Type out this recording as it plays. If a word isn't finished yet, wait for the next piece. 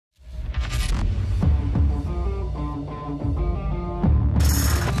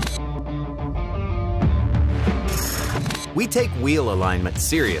We take wheel alignment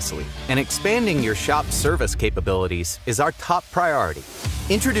seriously, and expanding your shop's service capabilities is our top priority.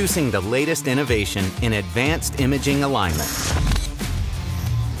 Introducing the latest innovation in advanced imaging alignment.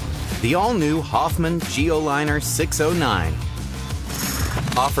 The all-new Hofmann Geoliner 609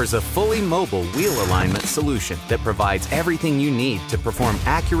 offers a fully mobile wheel alignment solution that provides everything you need to perform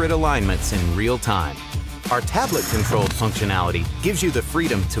accurate alignments in real time. Our tablet-controlled functionality gives you the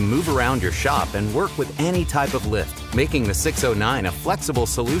freedom to move around your shop and work with any type of lift, making the 609 a flexible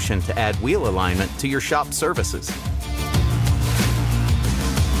solution to add wheel alignment to your shop services.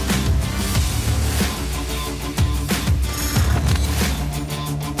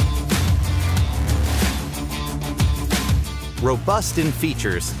 Robust in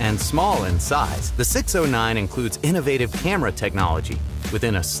features and small in size, the 609 includes innovative camera technology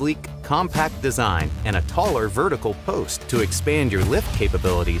within a sleek, compact design and a taller vertical post to expand your lift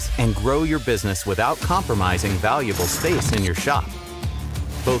capabilities and grow your business without compromising valuable space in your shop.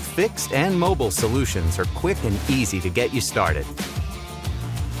 Both fixed and mobile solutions are quick and easy to get you started.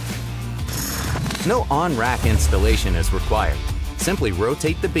 No on-rack installation is required. Simply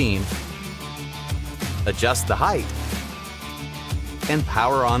rotate the beam, adjust the height, and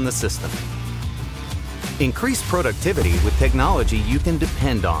power on the system. Increase productivity with technology you can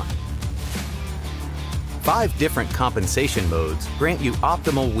depend on. 5 different compensation modes grant you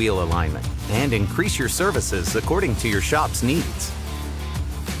optimal wheel alignment and increase your services according to your shop's needs.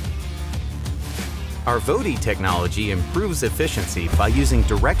 Our VODI technology improves efficiency by using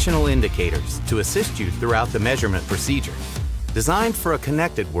directional indicators to assist you throughout the measurement procedure. Designed for a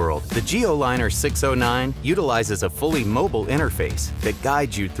connected world, the Geoliner 609 utilizes a fully mobile interface that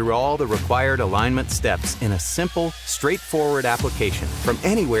guides you through all the required alignment steps in a simple, straightforward application from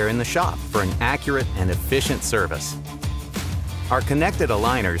anywhere in the shop for an accurate and efficient service. Our connected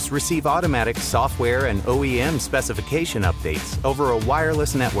aligners receive automatic software and OEM specification updates over a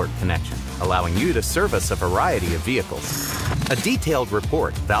wireless network connection, allowing you to service a variety of vehicles. A detailed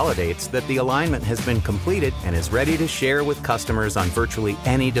report validates that the alignment has been completed and is ready to share with customers on virtually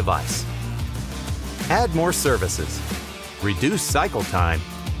any device. Add more services, reduce cycle time,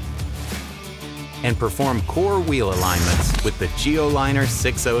 and perform core wheel alignments with the Geoliner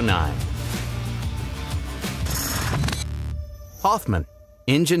 609. Hofmann,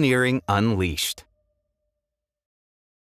 Engineering Unleashed.